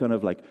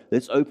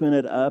let's open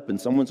it up and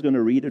someone's going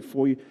to read it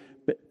for you.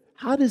 But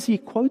how does he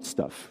quote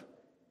stuff?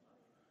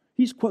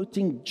 He's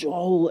quoting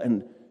Joel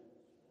and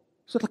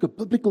it's like a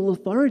biblical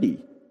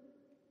authority.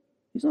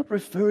 He's not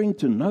referring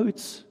to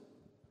notes.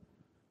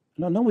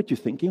 And I know what you're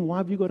thinking. Why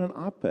have you got an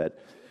iPad?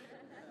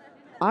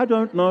 I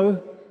don't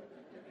know.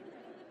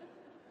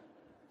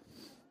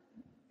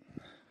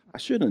 I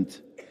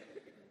shouldn't.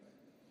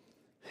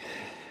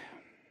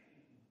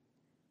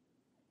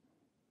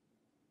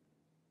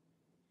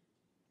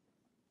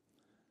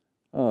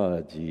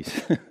 Oh,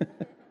 geez.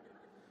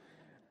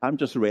 I'm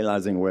just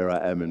realizing where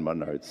I am in my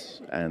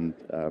notes, and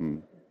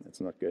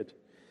it's not good.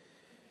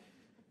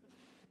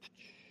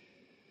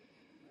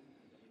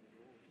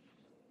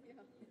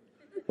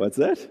 What's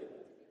that?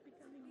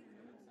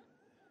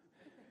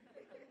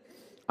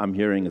 I'm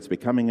hearing it's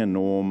becoming a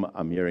norm.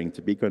 I'm hearing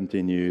to be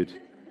continued.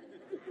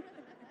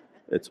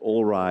 It's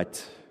all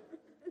right.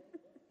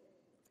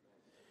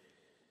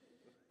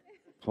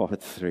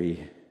 Part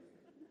 3.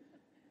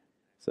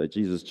 So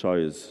Jesus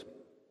chose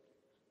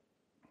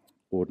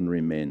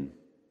ordinary men.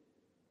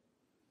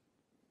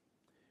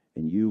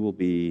 And you will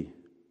be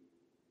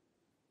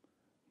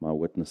my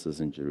witnesses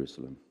in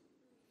Jerusalem.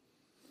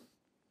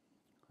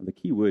 And the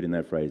key word in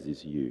that phrase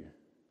is you.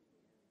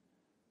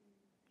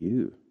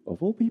 You.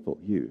 Of all people,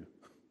 you.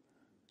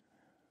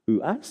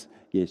 Who, us?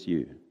 Yes,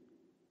 you.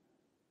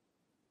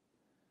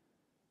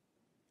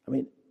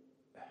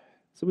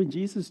 So when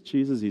Jesus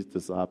chooses His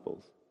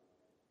disciples,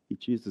 He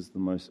chooses the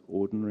most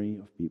ordinary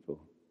of people.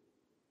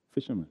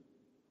 Fishermen.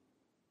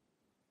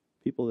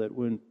 People that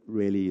weren't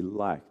really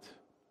liked.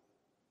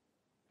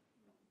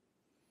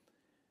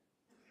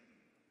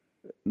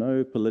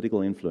 No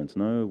political influence,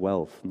 no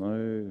wealth,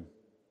 no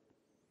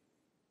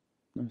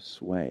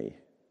sway.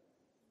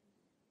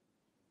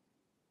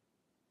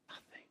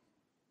 Nothing.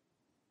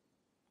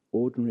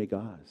 Ordinary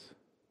guys.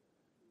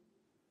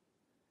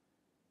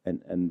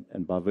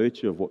 And by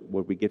virtue of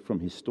what we get from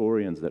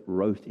historians that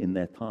wrote in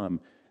that time,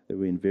 they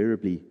were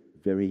invariably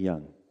very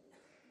young.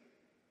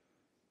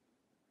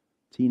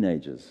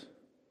 Teenagers.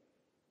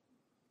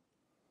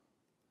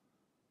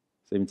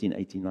 17,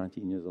 18,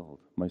 19 years old,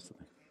 most of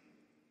them.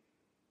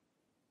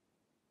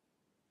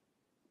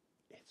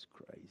 It's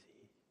crazy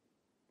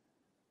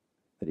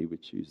that he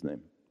would choose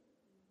them.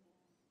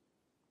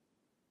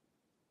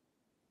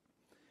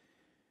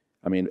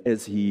 I mean,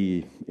 as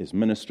he is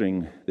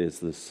ministering, there's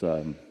this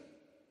kind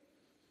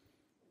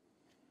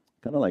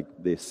of like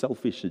their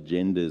selfish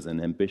agendas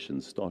and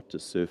ambitions start to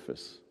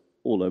surface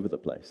all over the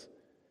place.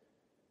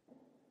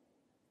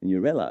 And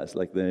you realize,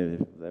 like, they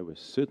were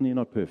certainly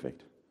not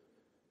perfect.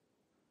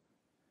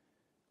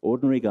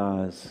 Ordinary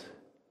guys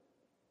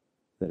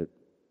that at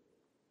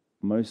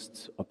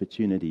most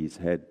opportunities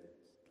had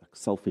like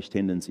selfish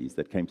tendencies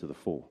that came to the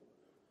fore.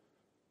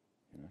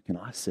 You know, can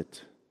I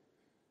sit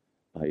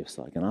by your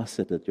side? Can I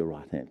sit at your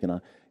right hand? Can I,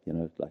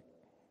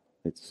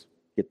 let's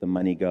get the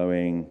money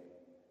going.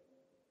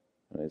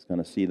 He's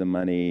going to see the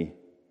money.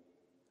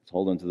 Let's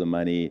hold on to the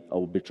money. I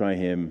will betray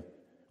him.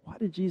 Why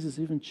did Jesus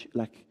even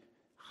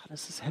how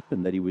does this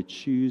happen that he would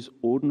choose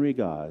ordinary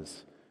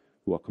guys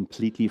who are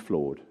completely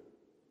flawed?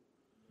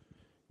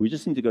 We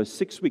just need to go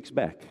 6 weeks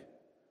back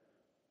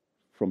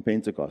from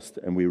Pentecost,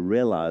 and we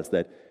realize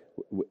that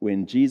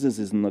when Jesus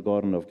is in the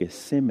Garden of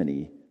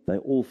Gethsemane, they're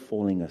all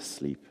falling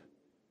asleep.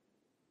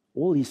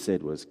 All he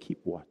said was, keep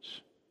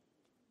watch.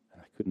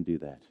 And I couldn't do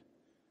that.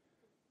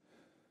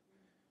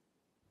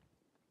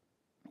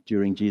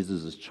 During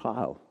Jesus'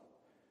 trial,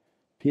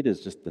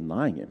 Peter's just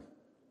denying him.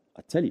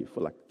 I tell you,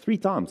 for like 3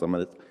 times,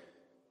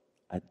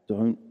 I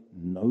don't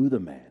know the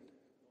man.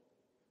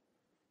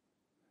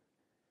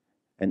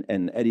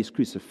 And at his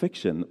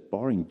crucifixion,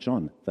 barring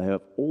John, they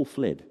have all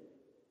fled.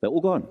 They're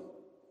all gone.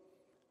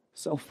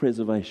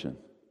 Self-preservation.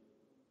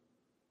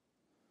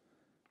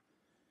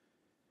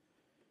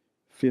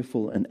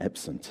 Fearful and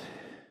absent.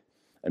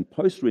 And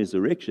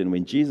post-resurrection,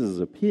 when Jesus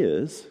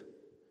appears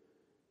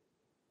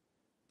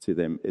to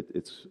them,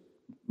 it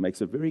makes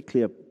a very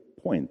clear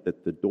point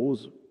that the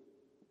doors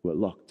were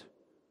locked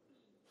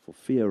for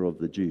fear of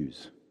the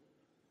Jews.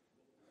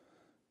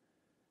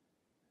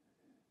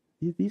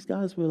 These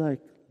guys were like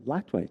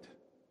lightweight.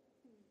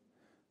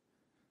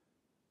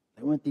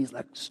 They weren't these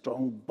like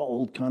strong,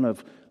 bold kind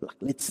of like,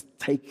 let's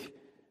take.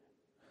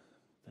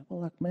 They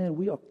were like, man,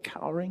 we are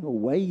cowering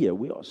away here.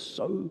 We are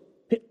so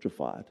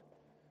petrified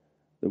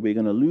that we're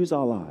going to lose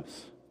our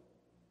lives.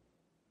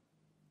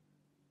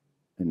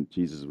 And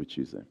Jesus would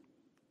choose them.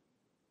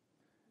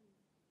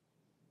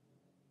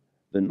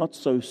 The not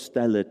so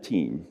stellar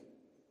team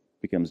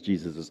becomes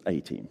Jesus'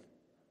 A team.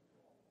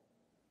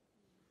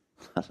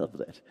 I love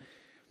that.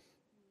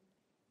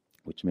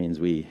 Which means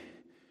we're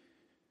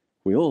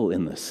all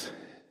in this.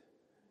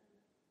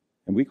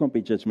 And we can't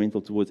be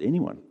judgmental towards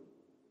anyone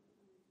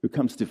who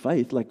comes to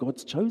faith like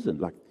God's chosen.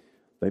 Like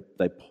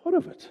they're part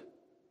of it.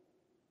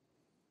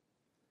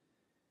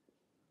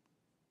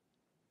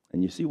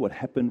 And you see what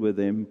happened with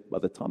them by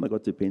the time they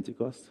got to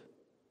Pentecost?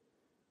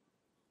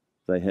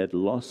 They had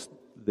lost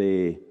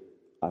their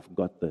I've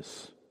got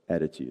this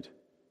attitude.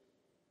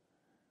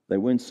 They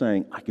weren't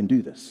saying, I can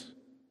do this.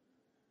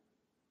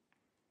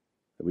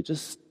 They were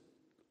just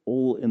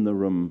all in the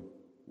room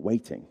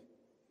waiting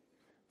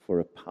for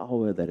a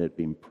power that had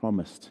been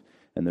promised.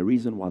 And the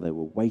reason why they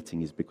were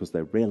waiting is because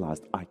they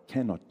realized, I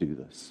cannot do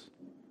this.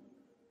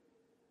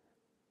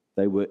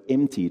 They were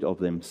emptied of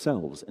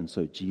themselves, and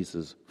so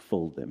Jesus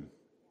filled them.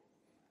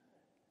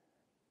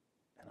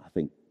 And I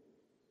think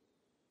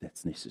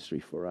that's necessary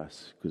for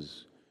us,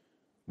 because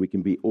we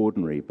can be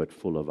ordinary but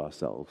full of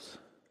ourselves.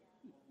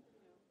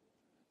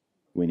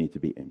 We need to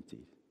be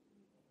emptied.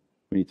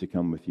 We need to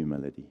come with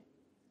humility.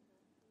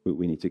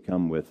 We need to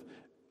come with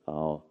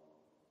our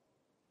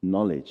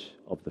knowledge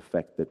of the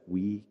fact that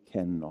we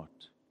cannot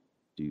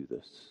do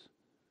this.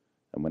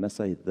 And when I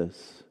say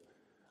this,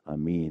 I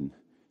mean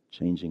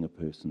changing a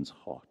person's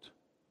heart,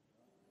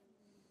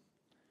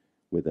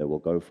 where they will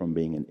go from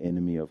being an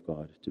enemy of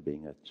God to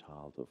being a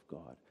child of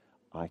God.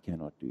 I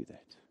cannot do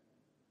that.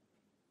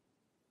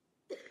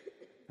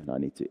 And I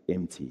need to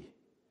empty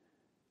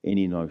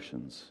any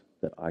notions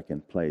that I can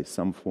play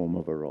some form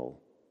of a role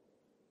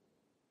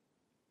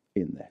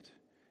in that.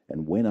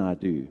 And when I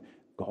do,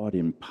 God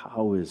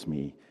empowers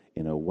me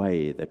in a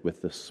way that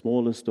with the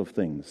smallest of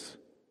things,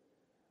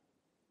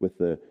 with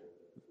the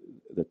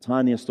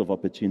tiniest of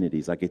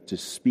opportunities, I get to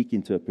speak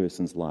into a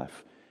person's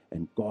life,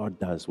 and God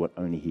does what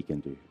only He can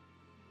do.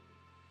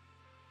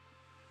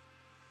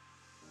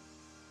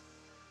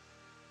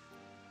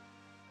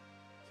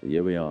 So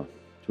here we are,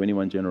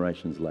 21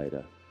 generations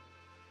later,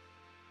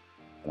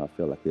 and I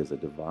feel like there's a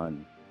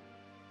divine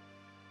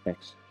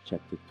Acts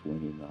chapter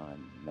 29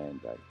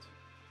 mandate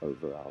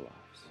over our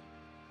lives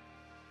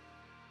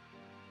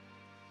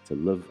to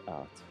live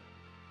out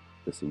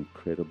this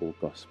incredible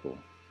gospel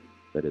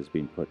that has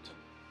been put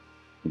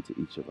into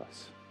each of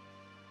us.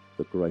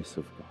 The grace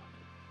of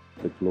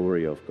God, the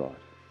glory of God,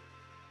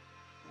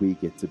 we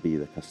get to be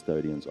the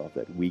custodians of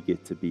that. We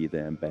get to be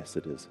the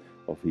ambassadors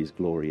of His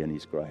glory and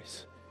His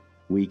grace.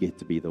 We get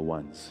to be the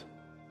ones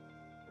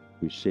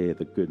who share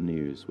the good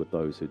news with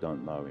those who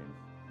don't know Him,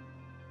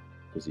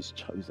 because He's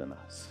chosen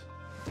us.